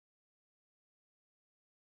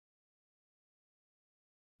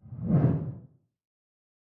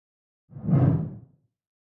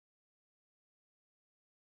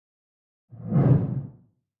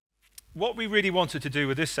what we really wanted to do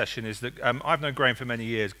with this session is that I've known Graham for many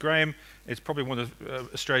years. Graham is probably one of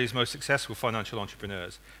Australia's most successful financial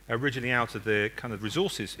entrepreneurs, originally out of the kind of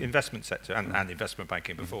resources investment sector and investment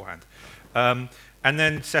banking beforehand. And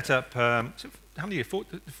then set up, how many years,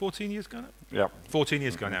 14 years ago now? Yeah. 14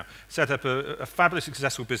 years ago now. Set up a fabulous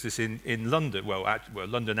successful business in London,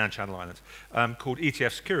 London and Channel Islands, called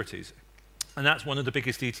ETF Securities. And that's one of the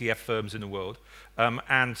biggest ETF firms in the world,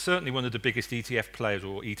 and certainly one of the biggest ETF players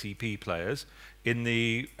or ETP players in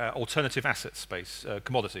the alternative asset space,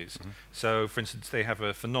 commodities. So, for instance, they have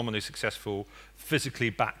a phenomenally successful physically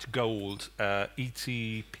backed gold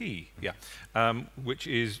ETP, which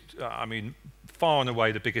is, I mean, far and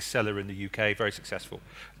away the biggest seller in the UK, very successful.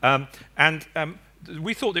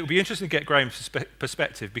 We thought it would be interesting to get Graham's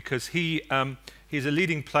perspective because he's a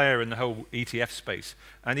leading player in the whole ETF space.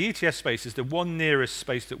 And the ETF space is the one nearest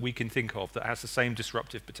space that we can think of that has the same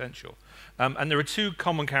disruptive potential. And there are two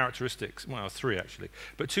common characteristics, well, three actually,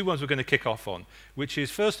 but two ones we're going to kick off on, which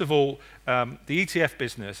is, first of all, the ETF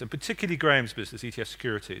business, and particularly Graham's business, ETF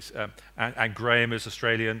Securities, and Graham is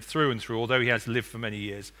Australian through and through, although he has lived for many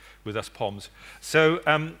years with us POMs. So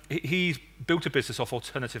he's built a business off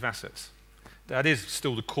alternative assets. That is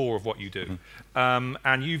still the core of what you do.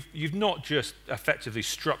 And you've not just effectively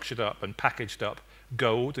structured up and packaged up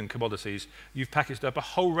gold and commodities, you've packaged up a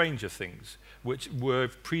whole range of things which were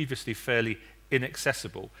previously fairly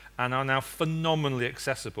inaccessible and are now phenomenally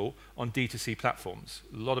accessible on D2C platforms.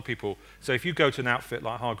 A lot of people, so if you go to an outfit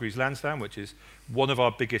like Hargreaves Lansdown, which is one of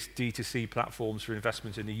our biggest D2C platforms for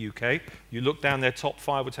investment in the UK, you look down their top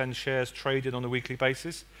 5 or 10 shares traded on a weekly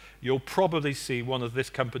basis, you'll probably see one of this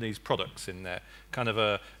company's products in there, kind of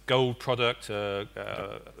a gold product,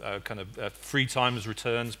 kind of 3 times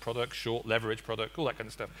returns product, short leverage product, all that kind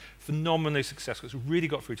of stuff. Phenomenally successful. It's really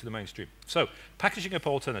got through to the mainstream. So packaging up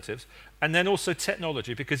alternatives, and then also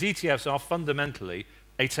technology, because ETFs are fundamentally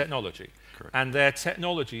a technology. Correct. And their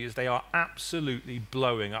technology is they are absolutely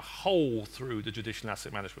blowing a hole through the traditional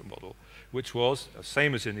asset management model, which was,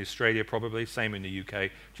 same as in Australia probably, same in the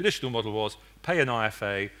UK. Traditional model was pay an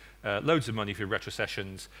IFA, loads of money for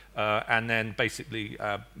retrocessions, and then basically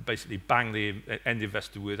bang the end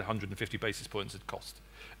investor with 150 basis points at cost.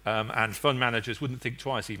 And fund managers wouldn't think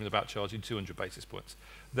twice even about charging 200 basis points.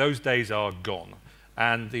 Those days are gone.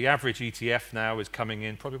 And the average ETF now is coming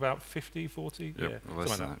in probably about 50, 40? Yep, yeah,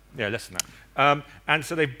 less than that. Yeah, less than that. And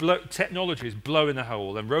so technology is blowing the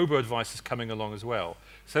hole, and robo-advice is coming along as well.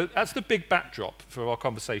 So that's the big backdrop for our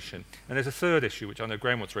conversation. And there's a third issue, which I know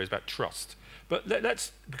Graham wants to raise, about trust. But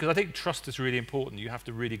because I think trust is really important. You have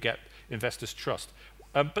to really get investors' trust.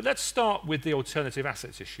 But let's start with the alternative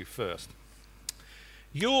assets issue first.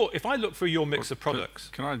 If I look through your mix of products...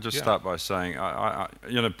 Can I just start by saying,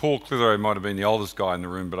 you know, Paul Clitheroe might have been the oldest guy in the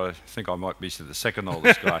room, but I think I might be the second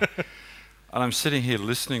oldest guy. And I'm sitting here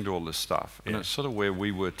listening to all this stuff, and it's sort of where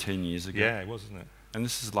we were 10 years ago. Yeah, it was, isn't it? And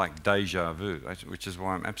this is like deja vu, which is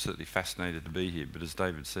why I'm absolutely fascinated to be here. But as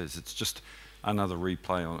David says, it's just another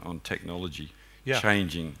replay on technology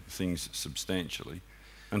changing things substantially.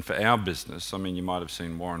 And for our business, I mean, you might have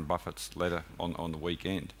seen Warren Buffett's letter on the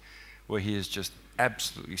weekend, where he is just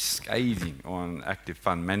absolutely scathing on active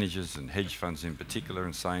fund managers and hedge funds in particular,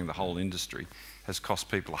 and saying the whole industry has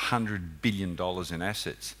cost people $100 billion in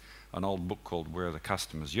assets. An old book called Where Are the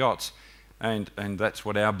Customers' Yachts? And that's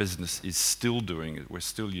what our business is still doing. We're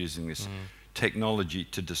still using this technology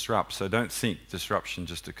to disrupt. So don't think disruption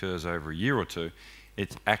just occurs over a year or two.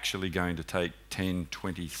 It's actually going to take 10,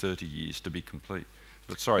 20, 30 years to be complete.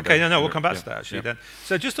 But sorry. Okay, we'll come back to that actually then.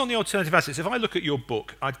 So just on the alternative assets, if I look at your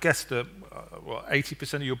book, I'd guess that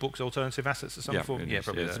 80% of your book's alternative assets of some form? Yeah,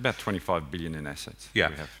 probably. It's about 25 billion in assets.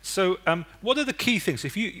 Yeah. So what are the key things?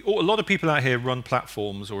 A lot of people out here run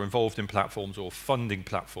platforms or involved in platforms or funding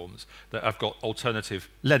platforms that have got alternative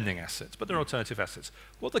lending assets, but they're alternative assets.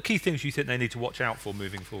 What are the key things you think they need to watch out for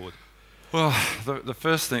moving forward? Well, the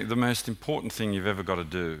first thing, the most important thing you've ever got to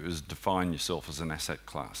do is define yourself as an asset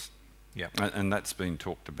class. Yeah. And that's been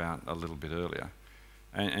talked about a little bit earlier.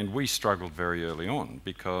 And we struggled very early on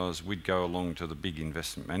because we'd go along to the big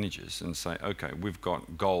investment managers and say, okay, we've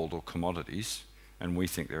got gold or commodities and we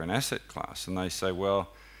think they're an asset class. And they say, well,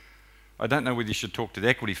 I don't know whether you should talk to the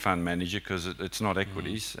equity fund manager because it's not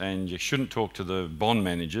equities, and you shouldn't talk to the bond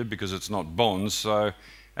manager because it's not bonds, so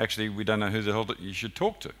actually we don't know who the hell that you should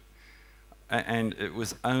talk to. And it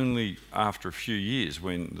was only after a few years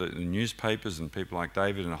when the newspapers and people like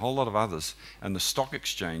David and a whole lot of others and the stock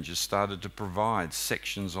exchanges started to provide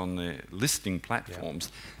sections on their listing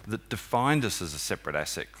platforms that defined us as a separate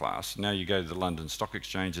asset class. Now you go to the London Stock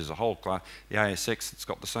Exchange as a whole class, the ASX, it's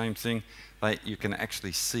got the same thing. You can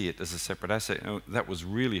actually see it as a separate asset. That was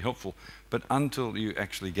really helpful. But until you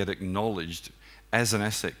actually get acknowledged as an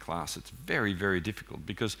asset class, it's very, very difficult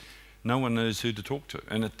because no one knows who to talk to.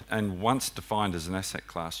 And once defined as an asset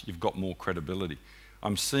class, you've got more credibility.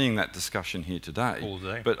 I'm seeing that discussion here today. All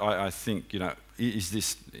day. But I think, you know, is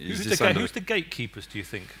this... Who's the gatekeepers, do you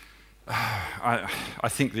think? I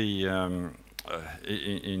think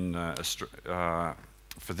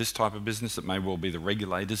for this type of business, it may well be the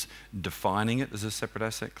regulators defining it as a separate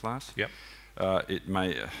asset class. Yep.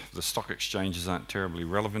 The stock exchanges aren't terribly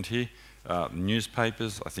relevant here.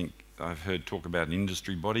 Newspapers, I think I've heard talk about an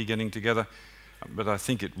industry body getting together, but I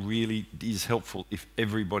think it really is helpful if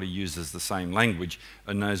everybody uses the same language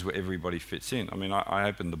and knows where everybody fits in. I mean, I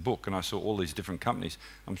opened the book and I saw all these different companies.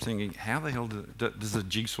 I'm thinking, how the hell does the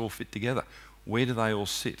jigsaw fit together? Where do they all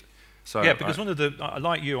sit? So yeah, because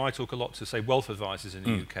like you, I talk a lot to, say, wealth advisors in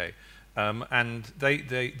the UK, and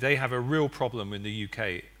they have a real problem in the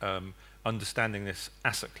UK understanding this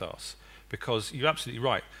asset class. Because you're absolutely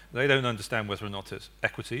right, they don't understand whether or not it's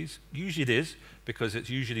equities. Usually it is, because it's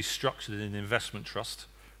usually structured in an investment trust,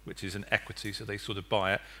 which is an equity, so they sort of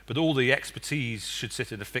buy it. But all the expertise should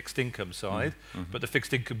sit in the fixed income side, but the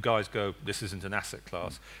fixed income guys go, this isn't an asset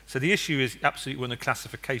class. So the issue is absolutely one of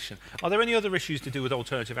classification. Are there any other issues to do with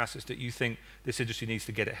alternative assets that you think this industry needs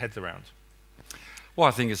to get its head around? Well,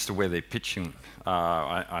 I think it's to where they're pitching.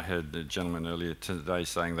 I heard the gentleman earlier today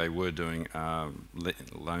saying they were doing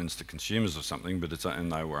loans to consumers or something, but and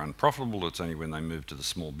they were unprofitable. It's only when they move to the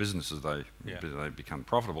small businesses they become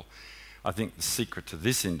profitable. I think the secret to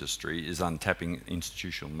this industry is untapping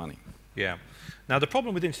institutional money. Yeah. Now, the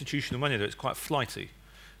problem with institutional money, though, it's quite flighty.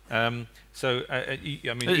 I mean,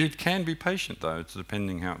 it can be patient, though. It's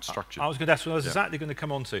depending how it's structured. That's what I was exactly going to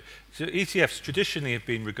come on to. So ETFs traditionally have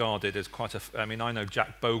been regarded as quite a... I mean, I know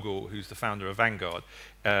Jack Bogle, who's the founder of Vanguard,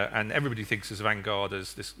 and everybody thinks of Vanguard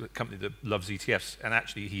as this company that loves ETFs, and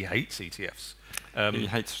actually he hates ETFs. He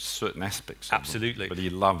hates certain aspects. Absolutely. But he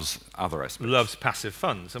loves other aspects. Loves passive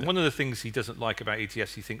funds. And one of the things he doesn't like about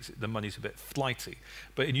ETFs, he thinks the money's a bit flighty.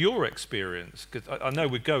 But in your experience, because I know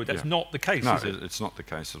with Go, that's not the case, no, is it? It's not the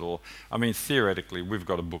case at all. I mean, theoretically, we've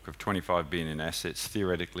got a book of 25 billion in assets.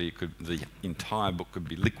 Theoretically, the entire book could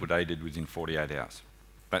be liquidated within 48 hours.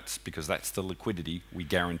 That's because that's the liquidity we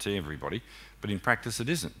guarantee everybody. But in practice, it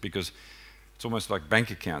isn't, because it's almost like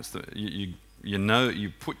bank accounts. You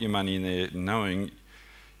put your money in there knowing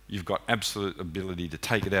you've got absolute ability to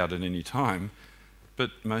take it out at any time,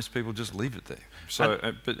 but most people just leave it there.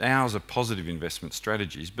 So, but ours are positive investment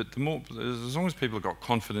strategies. But as long as people have got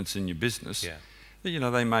confidence in your business, you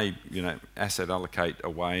know, they may, you know, asset allocate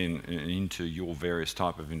away and into your various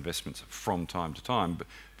type of investments from time to time.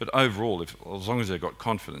 But overall, as long as they've got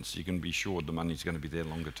confidence, you can be sure the money's going to be there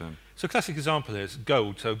longer term. So a classic example is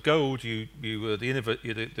gold. So gold, you were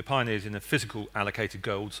the pioneers in the physical allocated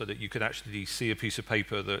gold, so that you could actually see a piece of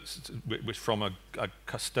paper that's which from a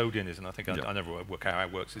custodian is, and I think I never work out how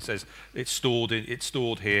it works. It says it's stored here. It's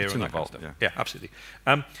and in that the vault, kind of stuff. Yeah, absolutely.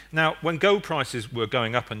 Now, when gold prices were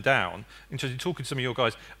going up and down, interesting talking to some of your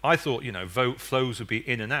guys, I thought, you know, flows would be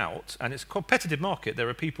in and out, and it's a competitive market. There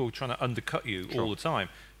are people trying to undercut you all the time.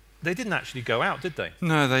 They didn't actually go out, did they?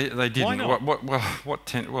 No, they didn't. Why not?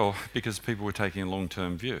 Well, because people were taking a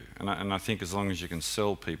long-term view. And I think as long as you can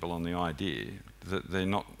sell people on the idea that they're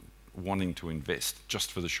not wanting to invest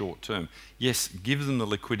just for the short term, yes, give them the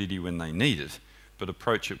liquidity when they need it, but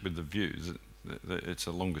approach it with the view that it's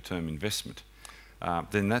a longer-term investment.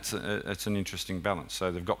 Then that's an interesting balance.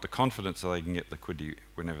 So they've got the confidence that they can get liquidity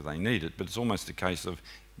whenever they need it, but it's almost a case of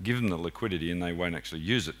give them the liquidity and they won't actually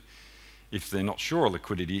use it. If they're not sure of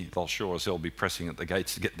liquidity, they'll sure as hell be pressing at the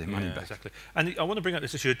gates to get their money back. Exactly. And I want to bring up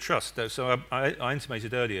this issue of trust, though. So I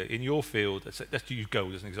intimated earlier, in your field, let's use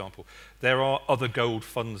gold as an example, there are other gold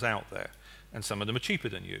funds out there, and some of them are cheaper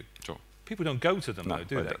than you. Sure. People don't go to them, though,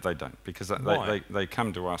 do they? They don't, because they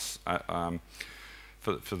come to us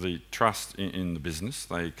for the trust in the business.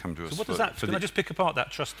 They come to us. So what does that? Can I just pick apart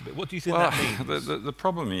that trust a bit? What do you think that means? The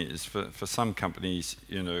problem is for some companies,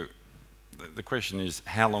 you know, the question is,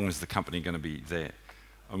 how long is the company going to be there?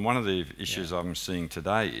 And one of the issues I'm seeing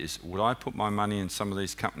today is, would I put my money in some of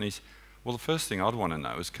these companies? Well, the first thing I'd want to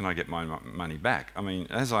know is, can I get my money back? I mean,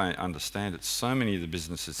 as I understand it, so many of the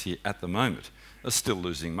businesses here at the moment are still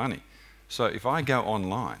losing money. So if I go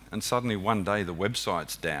online and suddenly one day the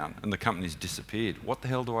website's down and the company's disappeared, what the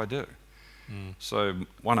hell do I do? So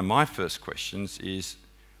one of my first questions is,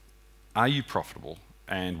 are you profitable,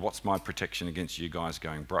 and what's my protection against you guys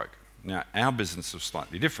going broke? Now, our business was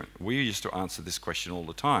slightly different. We used to answer this question all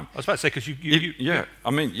the time. I was about to say, because yeah, I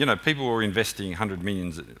mean, you know, people were investing 100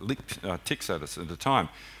 million ticks at us at a time.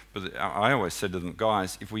 But I always said to them,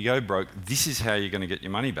 guys, if we go broke, this is how you're going to get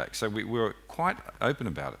your money back. So we were quite open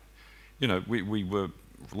about it. You know, we were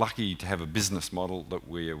lucky to have a business model that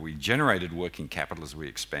we generated working capital as we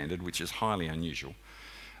expanded, which is highly unusual.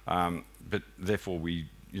 But therefore, we,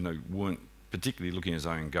 you know, weren't particularly looking as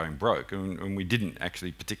though going broke, and we didn't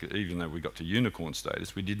actually particularly, even though we got to unicorn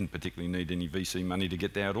status, we didn't particularly need any VC money to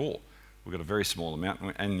get there at all. We got a very small amount,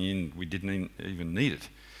 and in the end, we didn't even need it.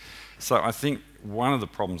 So I think one of the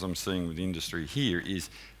problems I'm seeing with the industry here is,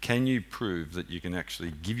 can you prove that you can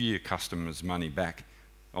actually give your customers money back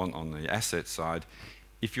on the asset side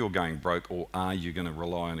if you're going broke, or are you going to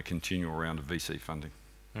rely on a continual round of VC funding?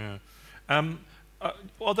 Yeah.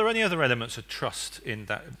 Are there any other elements of trust in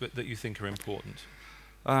that you think are important?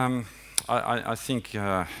 I think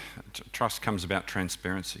trust comes about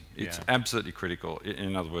transparency. It's absolutely critical.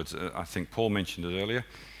 In other words, I think Paul mentioned it earlier.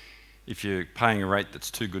 If you're paying a rate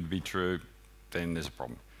that's too good to be true, then there's a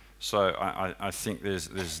problem. So I think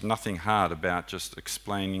there's nothing hard about just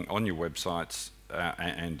explaining on your websites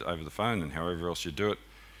and over the phone and however else you do it,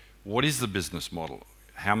 what is the business model?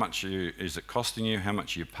 How much is it costing you? How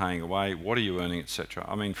much are you paying away? What are you earning, etc.?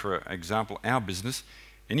 I mean, for example, our business,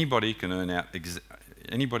 anybody can earn out,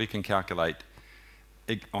 anybody can calculate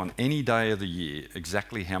on any day of the year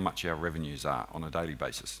exactly how much our revenues are on a daily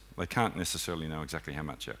basis. They can't necessarily know exactly how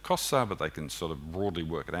much our costs are, but they can sort of broadly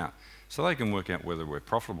work it out. So they can work out whether we're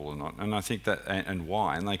profitable or not, and I think that, and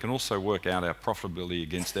why, and they can also work out our profitability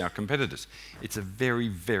against our competitors. It's a very,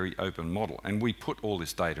 very open model, and we put all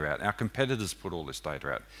this data out. Our competitors put all this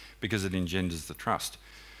data out because it engenders the trust.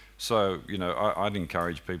 So, you know, I'd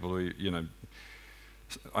encourage people who, you know,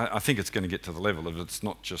 I think it's going to get to the level of it's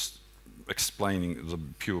not just explaining the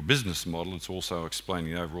pure business model, it's also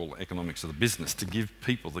explaining the overall economics of the business to give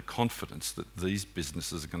people the confidence that these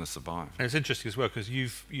businesses are going to survive. And it's interesting as well, because you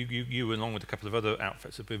along with a couple of other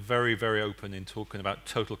outfits have been very, very open in talking about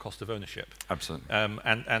total cost of ownership. Absolutely.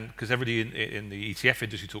 And because everybody in the ETF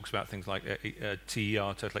industry talks about things like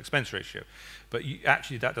TER, total expense ratio, but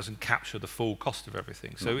actually that doesn't capture the full cost of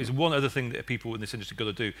everything. So it's one other thing that people in this industry got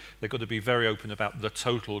to do. They've got to be very open about the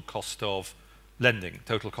total cost of lending,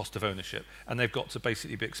 total cost of ownership, and they've got to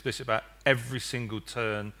basically be explicit about every single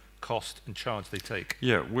turn, cost and charge they take.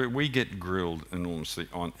 Yeah, we get grilled enormously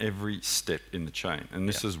on every step in the chain, and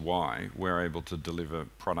this is why we're able to deliver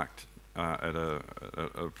product at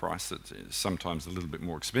a price that's sometimes a little bit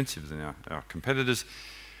more expensive than our competitors,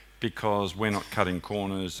 because we're not cutting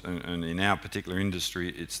corners, and in our particular industry,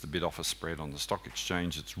 it's the bid-offer spread on the stock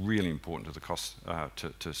exchange. It's really important to the cost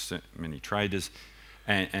to many traders.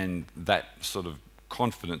 And that sort of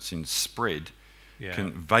confidence in spread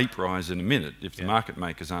can vaporise in a minute if the market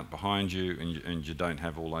makers aren't behind you and you don't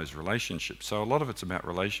have all those relationships. So a lot of it's about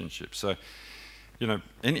relationships. So, you know,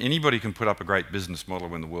 anybody can put up a great business model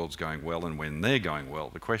when the world's going well and when they're going well.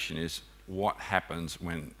 The question is, what happens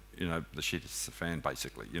when, you know, the shit hits the fan,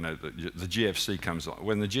 basically? You know, the GFC comes on.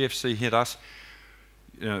 When the GFC hit us,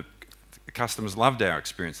 you know, customers loved our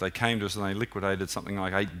experience. They came to us and they liquidated something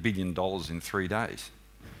like $8 billion in 3 days.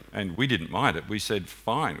 And we didn't mind it. We said,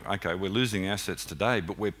 fine, okay, we're losing assets today,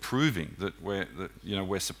 but we're proving that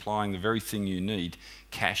we're supplying the very thing you need,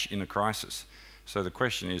 cash in a crisis. So the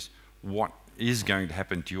question is, what is going to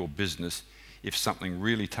happen to your business if something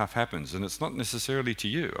really tough happens? And it's not necessarily to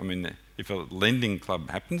you. I mean, if a lending club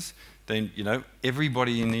happens, then, you know,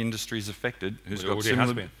 everybody in the industry is affected who's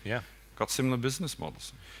got similar business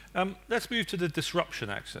models. Let's move to the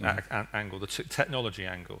disruption angle, the technology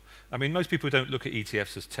angle. I mean, most people don't look at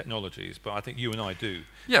ETFs as technologies, but I think you and I do.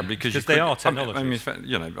 Yeah, because they are technologies.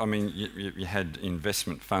 I mean, you had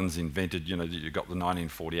investment funds invented. You know, you got the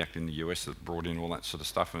 1940 Act in the US that brought in all that sort of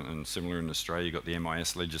stuff, and similar in Australia, you got the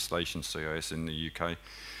MIS legislation, CIS in the UK.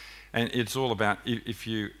 And it's all about, if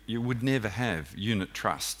you would never have unit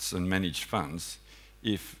trusts and managed funds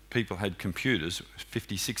if people had computers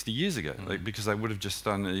 50, 60 years ago, because they would have just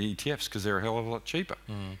done the ETFs because they're a hell of a lot cheaper.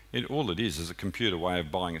 All it is a computer way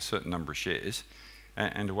of buying a certain number of shares,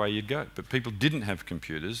 and away you'd go. But people didn't have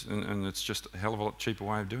computers, and it's just a hell of a lot cheaper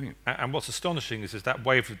way of doing it. And what's astonishing is that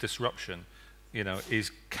wave of disruption, you know, is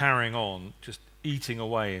carrying on just eating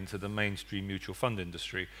away into the mainstream mutual fund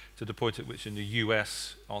industry, to the point at which in the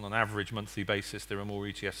US, on an average monthly basis, there are more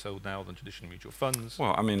ETFs sold now than traditional mutual funds.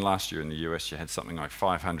 Well, I mean, last year in the US, you had something like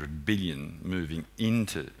 500 billion moving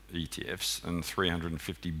into ETFs and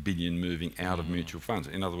 350 billion moving out of mutual funds.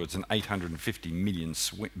 In other words, an 850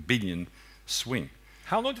 billion swing.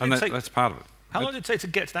 How long did it take? That's part of it. How long did it take to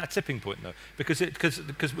get to that tipping point, though? Because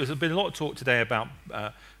there's been a lot of talk today about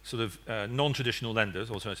sort of non-traditional lenders,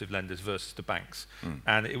 alternative lenders, versus the banks.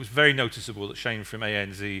 And it was very noticeable that Shane from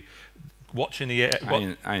ANZ, watching the...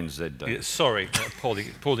 ANZ, sorry,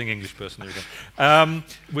 appalling English person there again.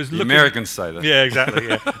 Was the Americans say that. Yeah, exactly,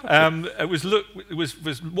 yeah.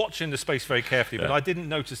 was watching the space very carefully, but I didn't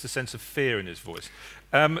notice the sense of fear in his voice.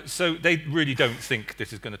 So they really don't think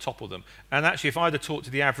this is going to topple them. And actually, if I'd have talked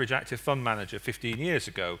to the average active fund manager 15 years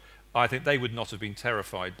ago, I think they would not have been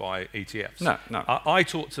terrified by ETFs. No, no. I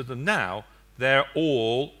talk to them now, they're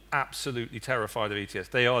all absolutely terrified of ETFs.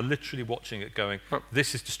 They are literally watching it going,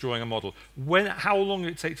 this is destroying a model. How long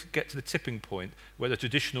did it take to get to the tipping point where the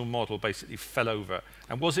traditional model basically fell over?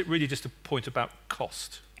 And was it really just a point about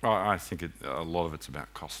cost? I think a lot of it's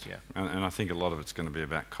about cost, and I think a lot of it's going to be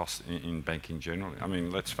about cost in banking generally. I mean,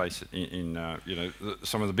 let's face it.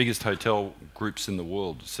 Some of the biggest hotel groups in the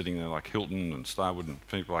world, sitting there like Hilton and Starwood and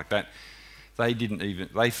people like that, they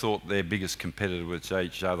thought their biggest competitor was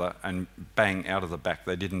each other, and bang, out of the back,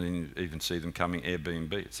 they didn't even see them coming.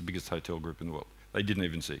 AirBnB, it's the biggest hotel group in the world. They didn't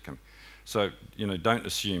even see it coming. So don't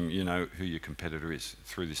assume you know who your competitor is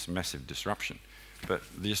through this massive disruption. But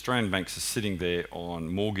the Australian banks are sitting there on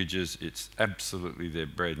mortgages. It's absolutely their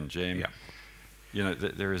bread and jam. Yeah.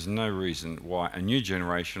 There is no reason why a new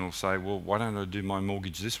generation will say, well, why don't I do my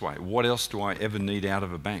mortgage this way? What else do I ever need out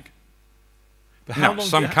of a bank? But now,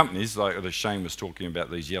 some companies, like Shane was talking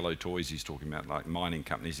about these yellow toys, he's talking about like mining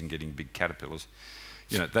companies and getting big caterpillars.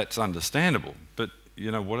 That's understandable. But,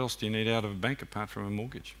 what else do you need out of a bank apart from a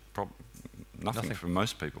mortgage? Nothing for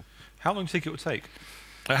most people. How long do you think it would take?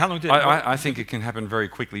 How long did I think it can happen very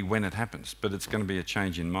quickly when it happens, but it's going to be a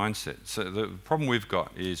change in mindset. So the problem we've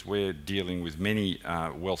got is we're dealing with many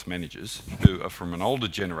wealth managers who are from an older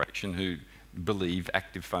generation who believe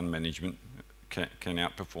active fund management can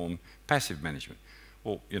outperform passive management.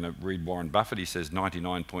 Well, read Warren Buffett, he says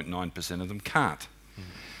 99.9% of them can't.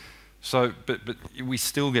 So, but we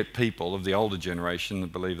still get people of the older generation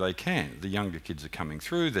that believe they can. The younger kids are coming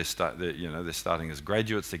through. They're starting as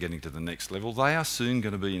graduates. They're getting to the next level. They are soon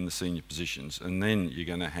going to be in the senior positions, and then you're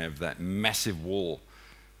going to have that massive wall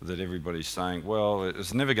that everybody's saying, well,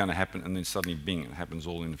 it's never going to happen, and then suddenly, bing, it happens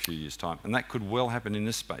all in a few years' time. And that could well happen in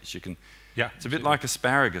this space. It's a bit like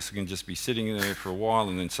asparagus. It can just be sitting there for a while,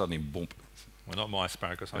 and then suddenly, boom. Well, not my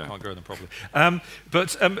asparagus. I can't grow them properly.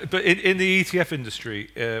 But in the ETF industry,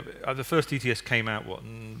 the first ETFs came out,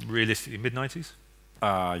 realistically, mid-90s?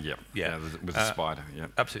 With the Spider,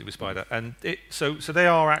 Absolutely, with Spider. And so they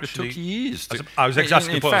are actually... It took years. I was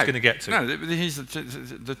exactly what I was going to get to. No, here's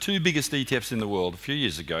the two biggest ETFs in the world a few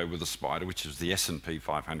years ago were the Spider, which was the S&P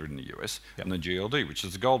 500 in the US, and the GLD, which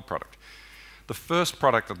is the gold product. The first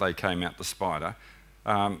product that they came out, the Spider,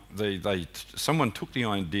 someone took the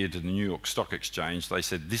idea to the New York Stock Exchange. They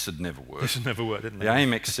said this would never work. This would never work, didn't they? The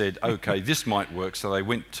AMX said, okay, this might work. So they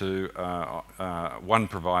went to one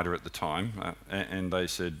provider at the time, and they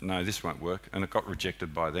said, no, this won't work. And it got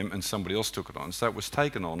rejected by them, and somebody else took it on. So it was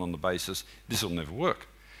taken on the basis, this will never work.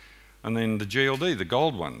 And then the GLD, the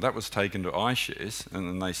gold one, that was taken to iShares, and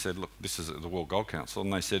then they said, look, this is the World Gold Council,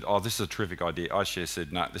 and they said, oh, this is a terrific idea. iShares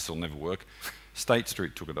said, no, this will never work. State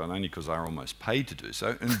Street took it on only because they were almost paid to do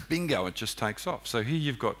so, and bingo, it just takes off. So here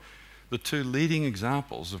you've got the two leading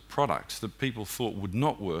examples of products that people thought would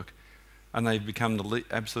not work, and they've become the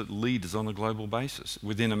absolute leaders on a global basis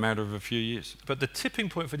within a matter of a few years. But the tipping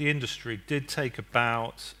point for the industry did take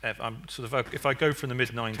about, if I go from the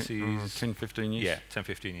mid-90s... 10, 15 years? Yeah, 10,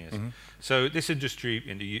 15 years. So this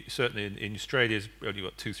industry, certainly in Australia, is only,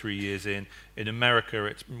 2-3 years in. In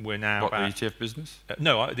America, we're now about... the ETF business?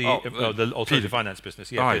 No, the alternative finance business.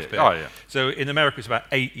 Yeah, So in America, it's about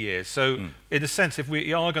 8 years. So in a sense, if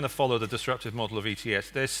we are going to follow the disruptive model of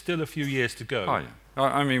ETFs, there's still a few years to go.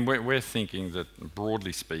 I mean, we're thinking that,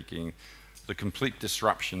 broadly speaking, the complete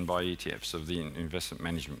disruption by ETFs of the investment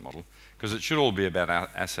management model, because it should all be about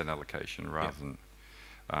asset allocation rather than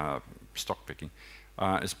stock picking,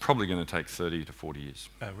 is probably going to take 30 to 40 years.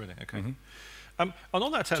 Oh, really? Okay. And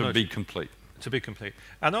on that technology... To be complete. To be complete.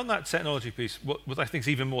 And on that technology piece, what I think is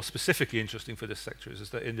even more specifically interesting for this sector is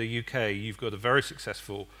that in the UK, you've got a very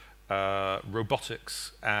successful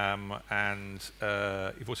robotics and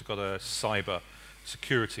you've also got a cyber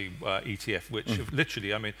security ETF, which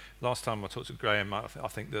literally, I mean, last time I talked to Graham, I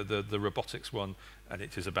think the robotics one, and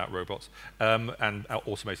it is about robots, and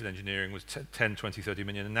automated engineering was 10, 20, 30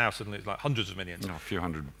 million, and now suddenly it's like hundreds of millions. No, a few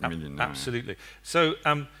hundred million now. Absolutely. So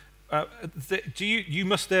you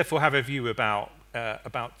must therefore have a view about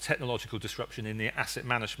technological disruption in the asset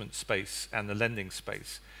management space and the lending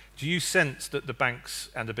space. Do you sense that the banks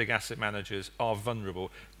and the big asset managers are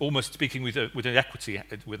vulnerable, almost speaking with an equity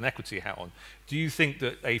hat on? Do you think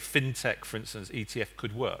that a fintech, for instance, ETF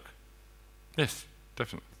could work? Yes,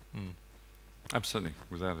 definitely. Absolutely,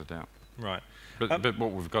 without a doubt. Right. But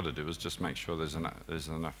what we've got to do is just make sure there's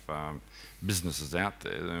enough businesses out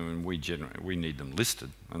there, and we need them listed,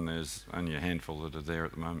 and there's only a handful that are there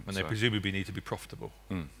at the moment. And they presumably need to be profitable.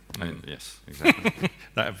 And yes, exactly.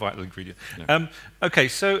 That vital ingredient. Yeah. Okay,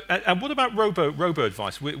 so and what about robo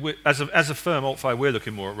advice? As a firm, AltFi, we're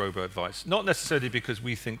looking more at robo advice, not necessarily because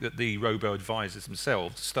we think that the robo advisors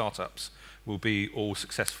themselves, startups, will be all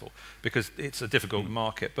successful, because it's a difficult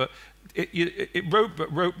market. But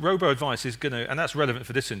robo advice is going to, and that's relevant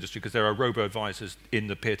for this industry because there are robo advisors in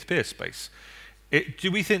the peer-to-peer space.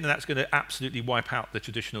 Do we think that that's going to absolutely wipe out the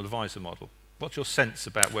traditional advisor model? What's your sense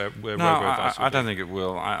about where robo advice will I don't think it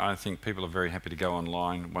will. I think people are very happy to go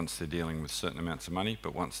online once they're dealing with certain amounts of money,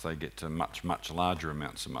 but once they get to much, much larger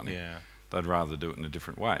amounts of money, they'd rather do it in a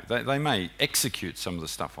different way. They may execute some of the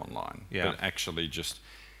stuff online, but actually just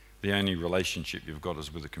the only relationship you've got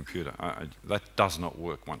is with a computer. That does not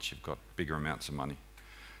work once you've got bigger amounts of money.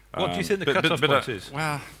 What do you think the cut-off point is?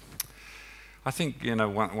 Well, I think, you know,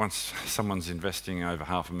 once someone's investing over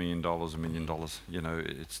 $500,000, $1 million, you know,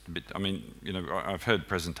 it's a bit, I mean, you know, I've heard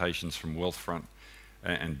presentations from Wealthfront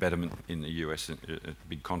and Betterment in the US at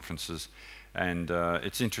big conferences, and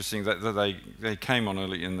it's interesting that they came on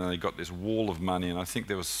early and they got this wall of money, and I think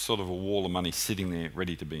there was sort of a wall of money sitting there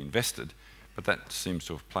ready to be invested, but that seems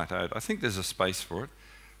to have plateaued. I think there's a space for it.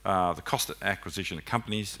 The cost of acquisition of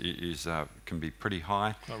companies can be pretty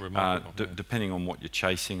high, depending on what you're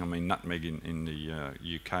chasing. I mean, Nutmeg in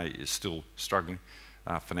the UK is still struggling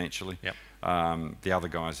financially. The other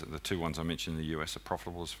guys, the two ones I mentioned in the US, are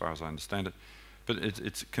profitable as far as I understand it. But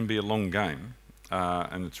it can be a long game,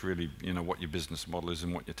 and it's really, you know, what your business model is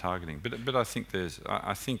and what you're targeting. But I think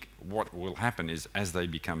I think what will happen is, as they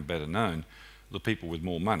become better known, the people with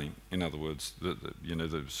more money, in other words, you know,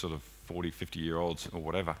 the sort of 40, 50-year-olds or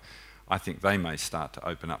whatever, I think they may start to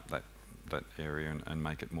open up that area and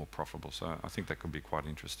make it more profitable. So I think that could be quite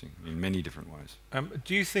interesting in many different ways.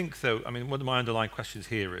 Do you think, though, I mean, one of my underlying questions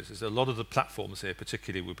here is a lot of the platforms here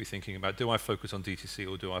particularly will be thinking about, do I focus on DTC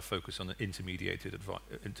or do I focus on intermediate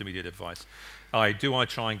advice? Do I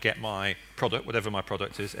try and get my product, whatever my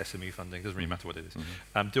product is, SME funding, doesn't really matter what it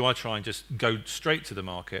is, do I try and just go straight to the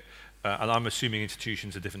market? And I'm assuming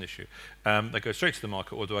institutions are a different issue. They go straight to the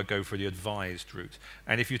market, or do I go for the advised route?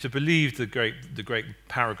 And if you're to believe the great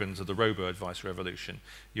paragons of the robo-advice revolution,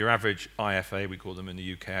 your average IFA, we call them in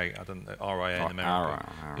the UK, I don't know, RIA in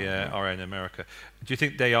America. RIA in America. Do you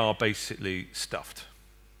think they are basically stuffed?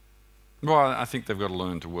 Well, I think they've got to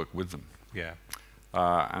learn to work with them. Yeah.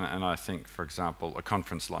 And I think, for example, a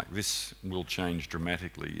conference like this will change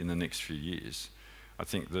dramatically in the next few years. I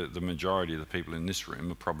think the majority of the people in this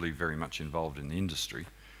room are probably very much involved in the industry.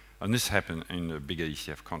 And this happened in the big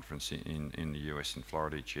ETF conference in the US in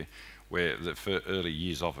Florida each year, where the early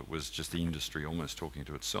years of it was just the industry almost talking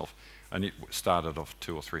to itself. And it started off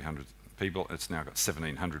 200 or 300 people. It's now got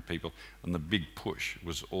 1,700 people. And the big push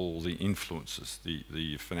was all the influencers,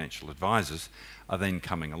 the financial advisors, are then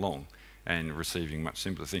coming along and receiving much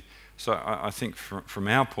sympathy. So I think from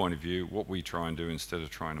our point of view, what we try and do, instead of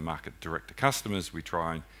trying to market direct to customers, we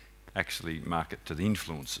try and actually market to the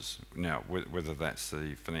influencers. Now, whether that's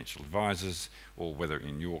the financial advisors, or whether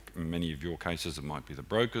in many of your cases it might be the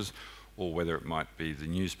brokers, or whether it might be the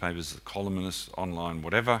newspapers, the columnists, online,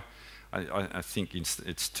 whatever, I think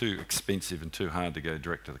it's too expensive and too hard to go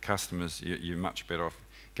direct to the customers. You're much better off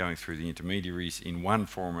going through the intermediaries in one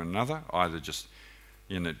form or another, either just,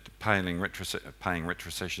 you know, paying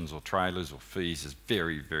retrocessions or trailers or fees is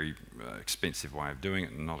very, very expensive way of doing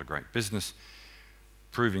it and not a great business.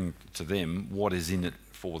 Proving to them what is in it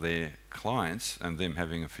for their clients and them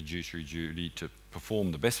having a fiduciary duty to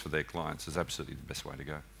perform the best for their clients is absolutely the best way to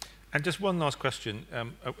go. And just one last question,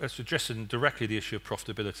 addressing directly the issue of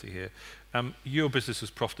profitability here. Your business was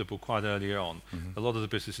profitable quite early on. A lot of the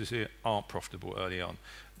businesses here aren't profitable early on.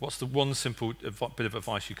 What's the one simple bit of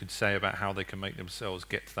advice you could say about how they can make themselves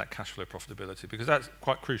get to that cash flow profitability? Because that's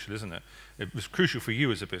quite crucial, isn't it? It was crucial for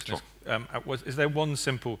you as a business. Sure. Is there one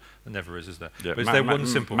simple? There never is there? Yeah, but is there one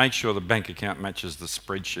simple? Make sure the bank account matches the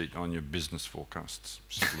spreadsheet on your business forecasts.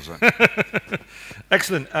 Simple as that.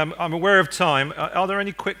 Excellent. I'm aware of time. Are there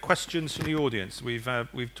any quick questions from the audience? We've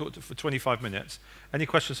talked for 25 minutes. Any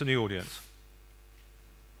questions from the audience?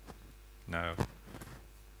 No.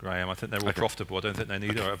 Graham, I think they're all profitable. I don't think they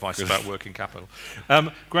need our advice about working capital.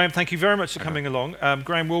 Graham, thank you very much for coming along.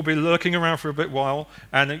 Graham will be lurking around for a bit while,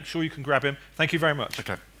 and I'm sure you can grab him. Thank you very much.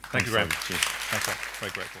 Okay. Thank you, Graham. Cheers. Thanks,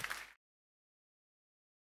 very grateful.